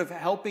 and sort of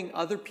helping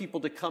other people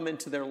to come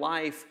into their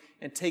life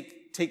and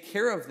take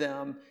care of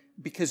them,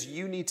 because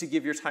you need to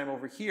give your time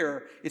over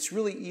here. It's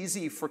really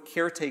easy for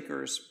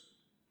caretakers,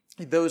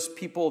 those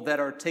people that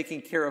are taking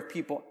care of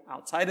people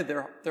outside of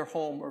their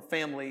home or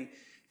family,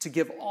 to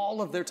give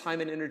all of their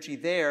time and energy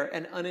there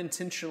and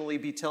unintentionally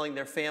be telling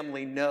their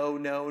family, no,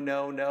 no,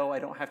 no, no, I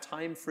don't have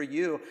time for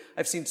you.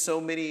 I've seen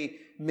so many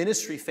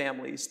ministry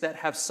families that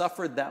have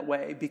suffered that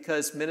way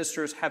because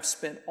ministers have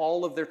spent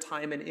all of their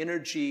time and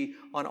energy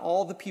on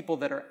all the people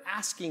that are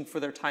asking for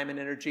their time and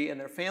energy, and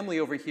their family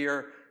over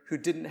here who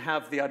didn't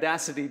have the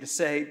audacity to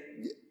say,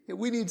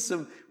 we need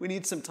some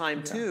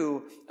time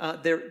too.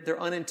 They're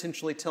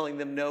unintentionally telling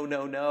them no,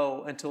 no,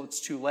 no until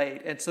it's too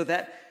late. And so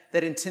that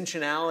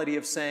intentionality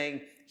of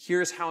saying,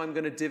 here's how I'm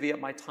going to divvy up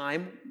my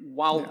time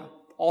while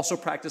also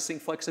practicing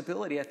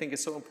flexibility, I think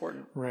is so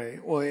important.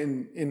 Right. Well,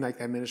 in like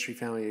that ministry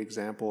family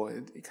example,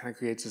 it kind of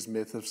creates this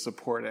myth of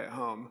support at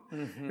home.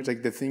 Mm-hmm. It's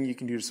like the thing you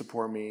can do to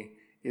support me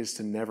is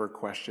to never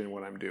question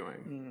what I'm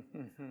doing.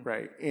 Mm-hmm.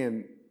 Right.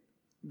 And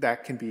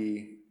that can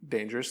be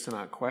dangerous to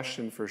not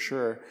question for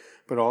sure.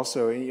 But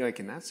also, like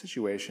in that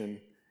situation,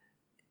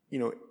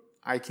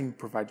 I can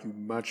provide you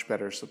much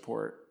better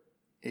support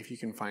if you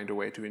can find a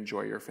way to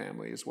enjoy your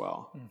family as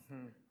well.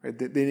 Mm-hmm. Right?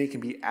 Then it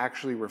can be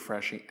actually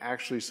refreshing,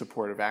 actually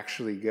supportive,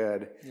 actually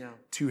good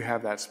to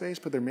have that space.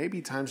 But there may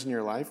be times in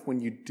your life when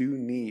you do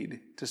need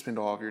to spend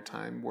all of your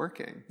time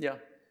working. Yeah.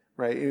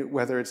 Right?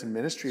 Whether it's in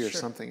ministry or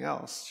something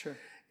else. Sure.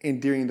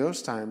 And during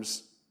those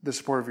times, the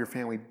support of your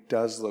family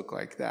does look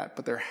like that.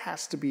 But there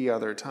has to be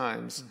other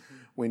times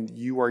when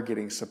you are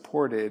getting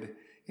supported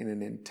in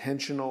an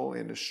intentional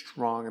and a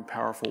strong and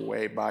powerful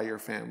way by your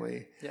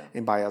family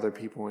and by other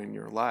people in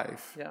your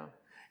life. Yeah.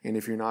 And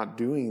if you're not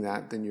doing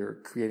that, then you're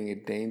creating a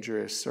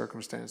dangerous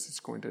circumstance that's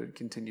going to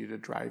continue to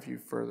drive you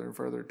further and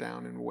further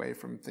down and away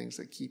from things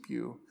that keep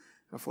you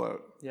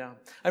afloat. Yeah.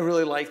 I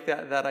really like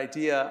that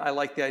idea. I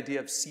like the idea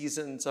of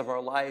seasons of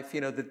our life.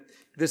 That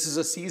this is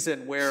a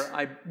season where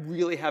I'm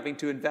really having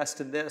to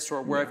invest in this,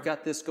 or where I've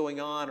got this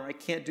going on, or I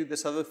can't do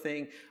this other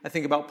thing. I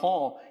think about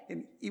Paul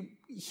and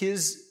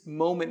his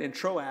moment in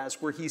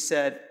Troas where he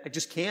said, I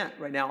just can't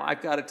right now.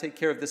 I've got to take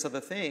care of this other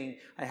thing.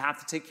 I have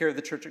to take care of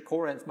the church at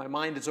Corinth. My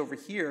mind is over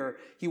here.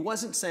 He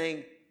wasn't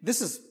saying,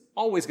 this is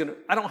always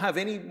I don't have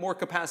any more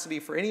capacity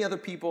for any other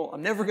people.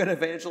 I'm never going to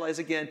evangelize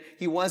again.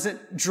 He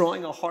wasn't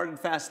drawing a hard and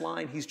fast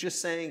line. He's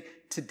just saying,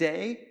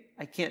 today,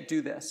 I can't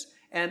do this.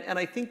 And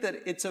I think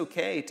that it's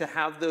okay to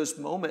have those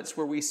moments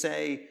where we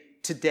say,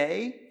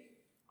 today,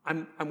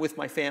 I'm with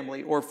my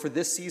family, or for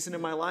this season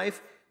in my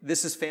life,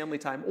 this is family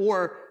time,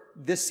 or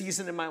this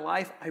season in my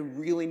life, I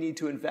really need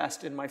to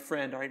invest in my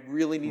friend, or I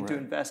really need to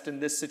invest in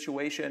this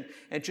situation.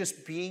 And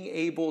just being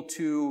able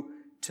to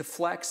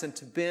flex and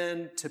to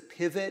bend, to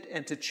pivot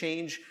and to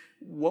change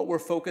what we're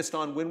focused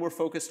on, when we're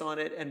focused on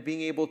it, and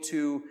being able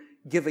to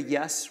give a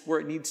yes where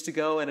it needs to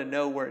go and a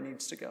no where it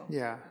needs to go.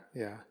 Yeah.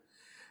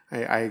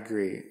 I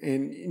agree.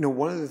 And,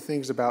 one of the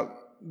things about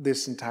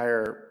this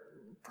entire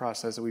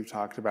process that we've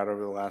talked about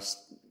over the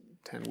last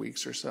 10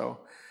 weeks or so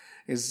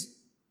is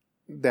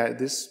that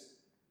this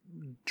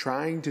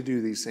trying to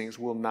do these things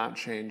will not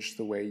change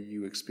the way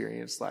you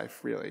experience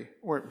life, really.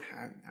 Or,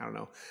 I don't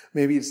know,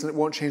 maybe it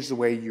won't change the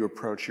way you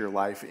approach your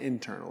life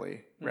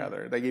internally,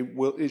 rather. Like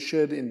it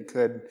should and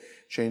could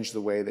change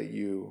the way that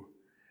you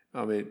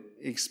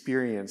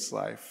experience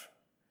life.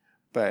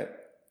 But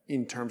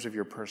in terms of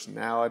your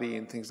personality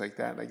and things like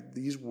that, like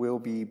these will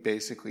be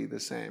basically the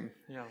same.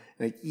 Yeah.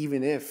 Like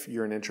even if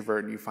you're an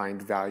introvert and you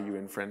find value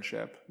in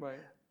friendship,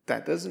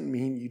 that doesn't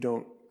mean you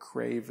don't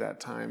crave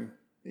that time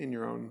in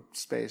your own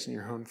space and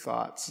your own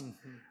thoughts,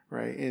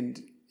 right?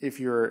 And if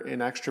you're an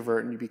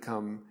extrovert and you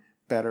become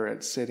better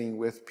at sitting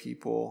with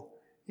people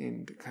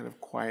and kind of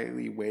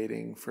quietly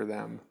waiting for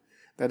them,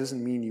 that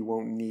doesn't mean you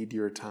won't need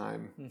your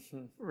time,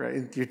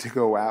 right? To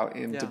go out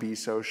and to be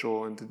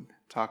social and to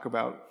talk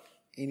about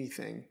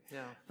anything,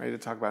 right? To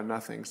talk about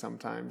nothing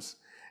sometimes.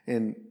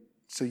 And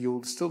so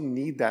you'll still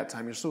need that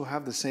time. You'll still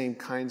have the same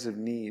kinds of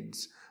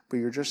needs, but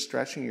you're just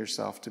stretching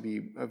yourself to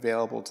be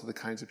available to the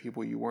kinds of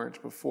people you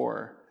weren't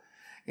before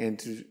and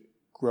to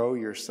grow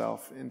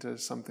yourself into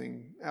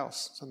something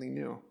else, something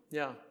new.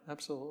 Yeah,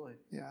 absolutely.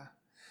 Yeah.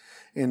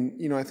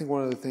 And, I think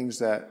one of the things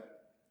that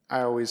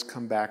I always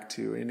come back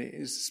to, and it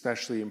is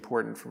especially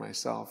important for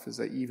myself, is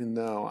that even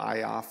though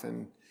I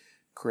often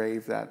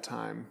crave that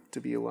time to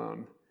be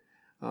alone,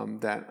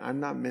 that I'm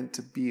not meant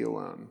to be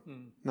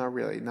alone. Not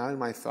really. Not in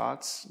my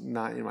thoughts,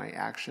 not in my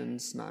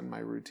actions, not in my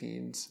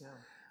routines.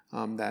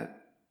 Yeah.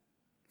 That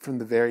from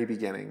the very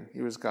beginning,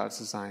 it was God's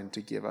design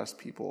to give us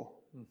people.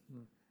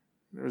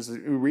 It was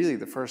really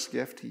the first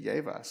gift he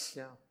gave us.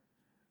 Yeah.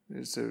 It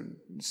was to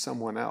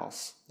someone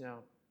else. Yeah.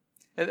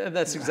 And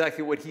that's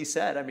exactly what he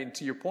said. I mean,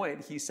 to your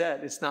point, he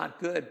said, it's not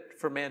good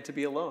for man to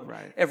be alone.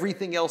 Right.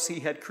 Everything else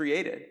he had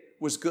created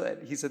was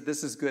good. He said,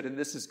 this is good, and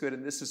this is good,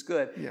 and this is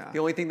good. Yeah. The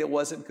only thing that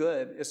wasn't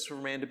good is for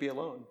man to be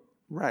alone.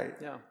 Right.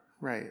 Yeah.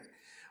 Right.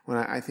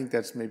 Well, I think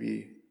that's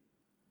maybe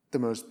the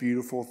most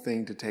beautiful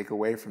thing to take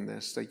away from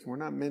this. Like, we're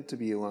not meant to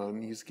be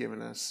alone. He's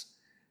given us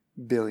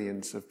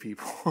billions of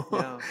people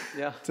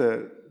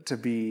to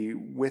be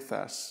with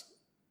us.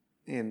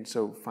 And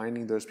so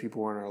finding those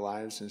people in our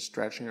lives and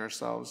stretching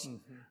ourselves,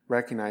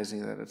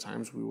 recognizing that at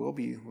times we will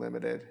be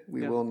limited.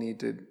 We will need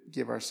to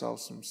give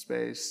ourselves some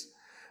space.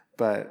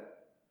 But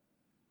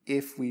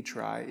if we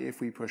try,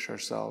 if we push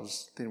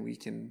ourselves, then we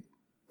can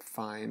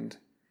find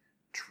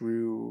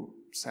true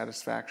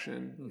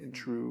satisfaction and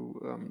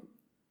true,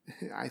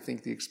 I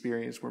think, the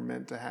experience we're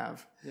meant to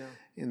have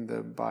in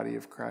the body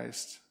of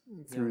Christ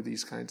through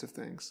these kinds of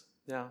things.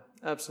 Yeah,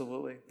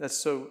 absolutely. That's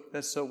so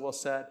well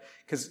said.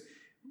 Because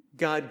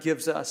God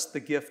gives us the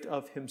gift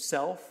of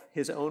himself,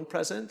 his own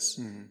presence,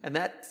 and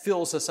that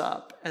fills us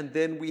up. And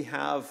then we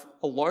have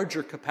a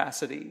larger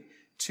capacity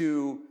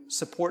to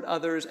support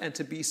others and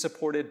to be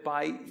supported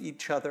by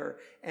each other.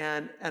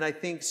 And I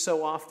think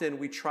so often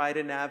we try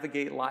to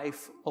navigate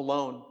life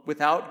alone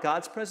without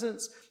God's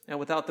presence and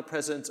without the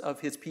presence of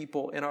his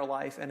people in our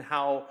life, and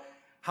how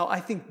I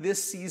think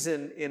this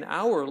season in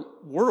our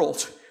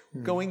world,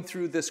 going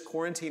through this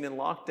quarantine and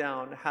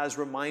lockdown, has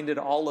reminded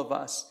all of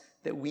us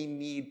that we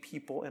need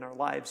people in our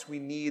lives. We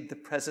need the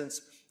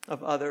presence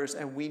of others,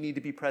 and we need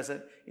to be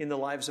present in the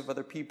lives of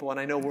other people. And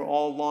I know we're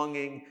all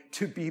longing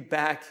to be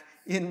back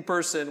in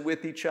person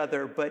with each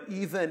other, but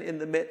even in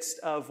the midst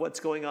of what's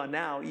going on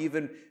now,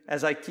 even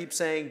as I keep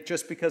saying,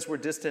 just because we're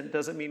distant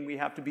doesn't mean we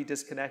have to be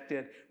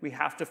disconnected. We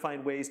have to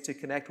find ways to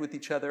connect with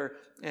each other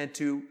and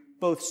to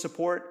both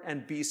support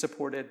and be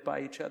supported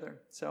by each other.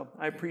 So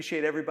I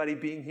appreciate everybody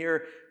being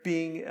here,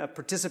 being a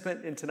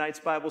participant in tonight's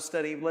Bible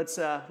study. Let's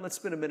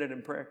spend a minute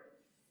in prayer.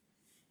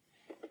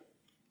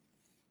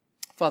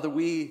 Father,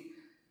 we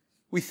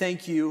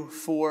thank you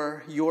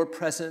for your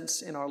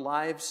presence in our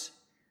lives.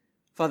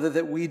 Father,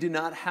 that we do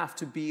not have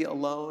to be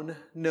alone.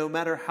 No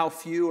matter how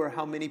few or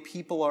how many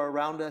people are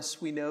around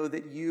us, we know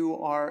that you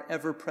are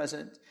ever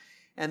present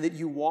and that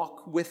you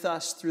walk with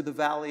us through the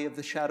valley of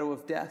the shadow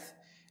of death.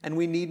 And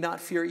we need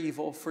not fear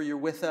evil, for you're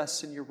with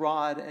us, and your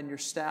rod and your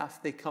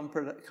staff, they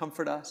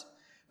comfort us.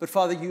 But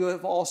Father, you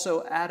have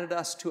also added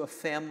us to a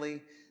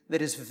family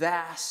that is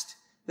vast,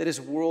 that is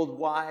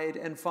worldwide.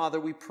 And Father,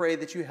 we pray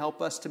that you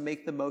help us to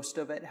make the most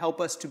of it. Help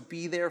us to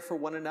be there for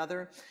one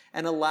another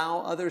and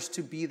allow others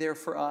to be there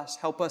for us.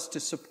 Help us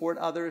to support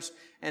others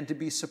and to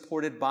be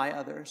supported by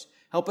others.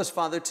 Help us,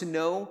 Father, to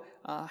know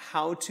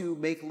how to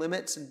make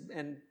limits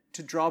and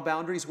to draw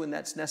boundaries when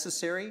that's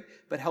necessary.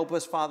 But help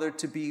us, Father,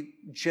 to be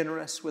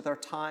generous with our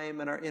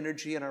time and our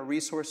energy and our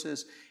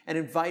resources, and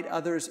invite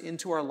others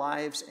into our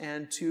lives,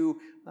 and to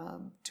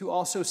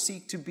also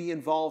seek to be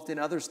involved in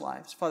others'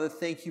 lives. Father,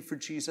 thank you for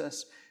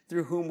Jesus,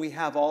 through whom we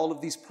have all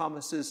of these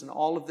promises and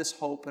all of this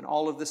hope and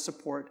all of this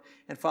support.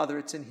 And Father,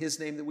 it's in his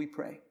name that we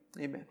pray.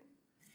 Amen.